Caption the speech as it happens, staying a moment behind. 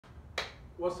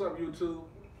What's up, YouTube?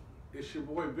 It's your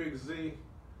boy Big Z.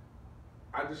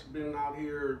 I just been out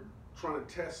here trying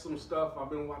to test some stuff. I've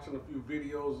been watching a few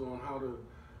videos on how to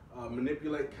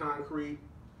manipulate concrete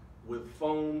with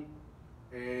foam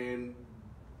and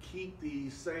keep the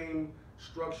same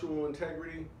structural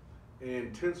integrity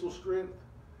and tensile strength.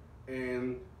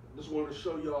 And just wanted to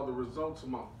show y'all the results of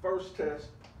my first test.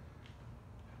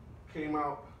 Came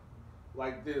out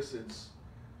like this. It's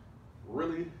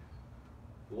really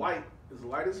light. It's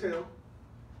light as hell.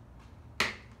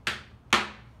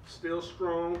 Still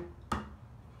strong.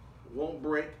 Won't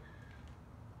break.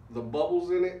 The bubbles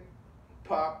in it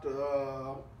popped.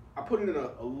 I put it in an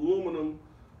aluminum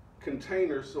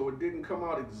container so it didn't come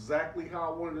out exactly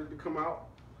how I wanted it to come out.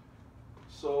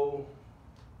 So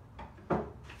I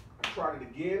tried it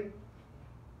again.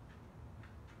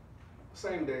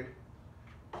 Same day.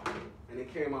 And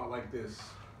it came out like this.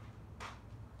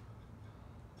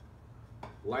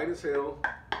 Light as hell,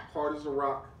 hard as a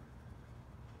rock.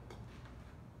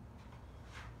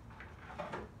 The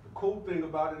cool thing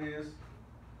about it is,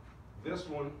 this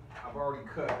one I've already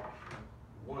cut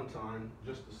one time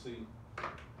just to see.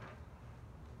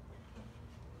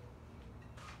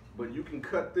 But you can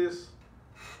cut this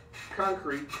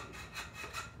concrete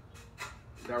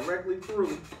directly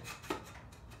through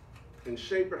and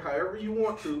shape it however you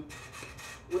want to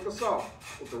with a saw,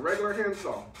 with a regular hand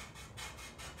saw.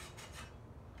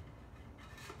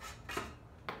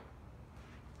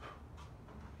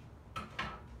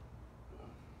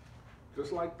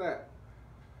 Just like that.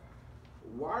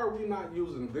 Why are we not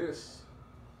using this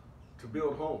to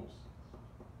build homes?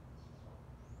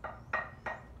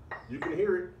 You can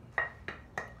hear it.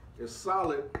 It's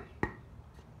solid.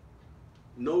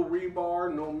 No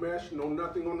rebar, no mesh, no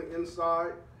nothing on the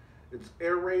inside. It's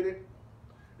aerated.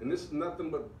 And this is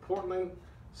nothing but Portland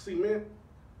cement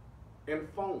and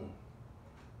foam.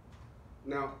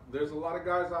 Now, there's a lot of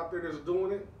guys out there that's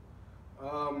doing it.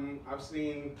 I've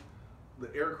seen the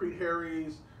Aircrete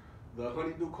Harrys, the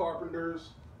Honeydew Carpenters,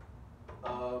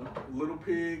 Little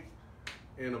Pig,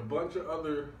 and a bunch of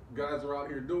other guys are out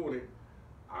here doing it.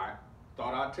 I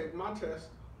thought I'd take my test,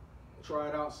 try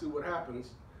it out, see what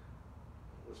happens.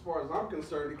 As far as I'm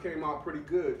concerned, it came out pretty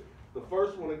good. The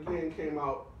first one again came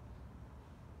out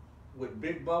with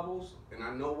big bubbles, and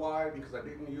I know why, because I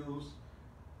didn't use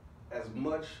as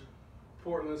much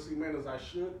Portland cement as I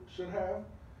should have,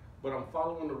 but I'm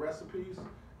following the recipes,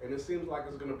 and it seems like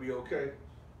it's gonna be okay.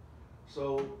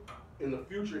 So in the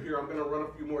future here, I'm gonna run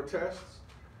a few more tests,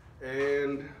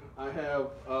 and I have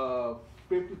a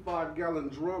 55-gallon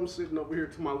drum sitting over here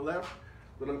to my left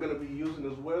that I'm gonna be using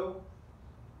as well.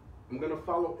 I'm gonna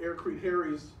follow Aircrete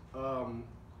Harry's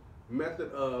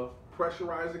method of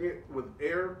pressurizing it with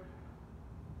air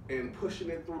and pushing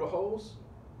it through the holes.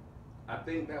 I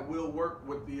think that will work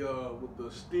with the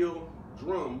steel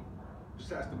drum. Just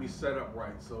has to be set up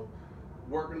right. So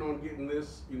working on getting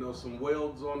this, some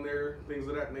welds on there, things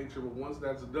of that nature. But once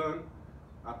that's done,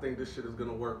 I think this shit is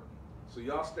gonna work. So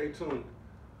y'all stay tuned.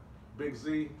 Big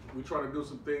Z, we try to do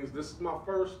some things. This is my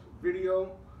first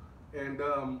video, and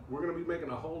we're gonna be making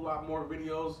a whole lot more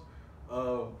videos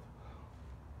of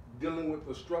dealing with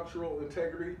the structural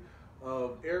integrity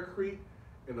of Aircrete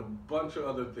and a bunch of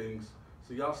other things.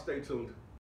 So y'all stay tuned.